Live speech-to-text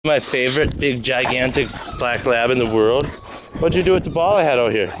My favorite big gigantic black lab in the world. What'd you do with the ball I had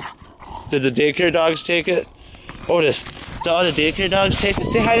out here? Did the daycare dogs take it? Otis, did all the daycare dogs take it?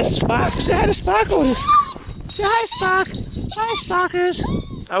 Say hi to Spock. Say hi to Spock, Otis. Say hi, Spock. Hi,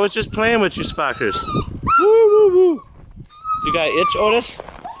 Spockers. I was just playing with you, Spockers. Woo, woo, woo. You got an itch, Otis?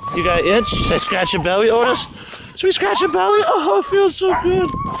 You got an itch? Should I scratch your belly, Otis? Should we scratch your belly? Oh, it feels so good.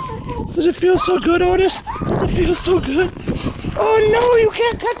 Does it feel so good, Otis? Does it feel so good? Oh no, you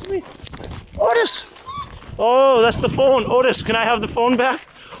can't catch me! Otis! Oh, that's the phone. Otis, can I have the phone back?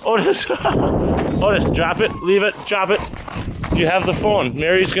 Otis. Otis, drop it, leave it, drop it. You have the phone.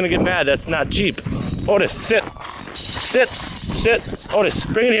 Mary's gonna get mad. That's not cheap. Otis, sit. Sit. Sit. Otis,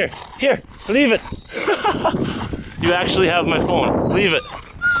 bring it here. Here, leave it. You actually have my phone. Leave it.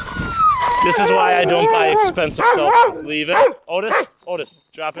 This is why I don't buy expensive cell phones. Leave it. Otis, Otis,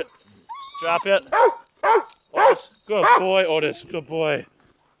 drop it. Drop it. Otis, good boy, Otis, good boy.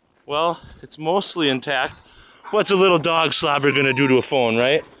 Well, it's mostly intact. What's a little dog slobber gonna do to a phone,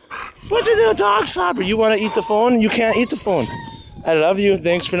 right? What's a little dog slobber? You wanna eat the phone? You can't eat the phone. I love you,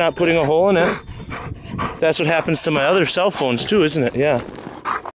 thanks for not putting a hole in it. That's what happens to my other cell phones too, isn't it? Yeah.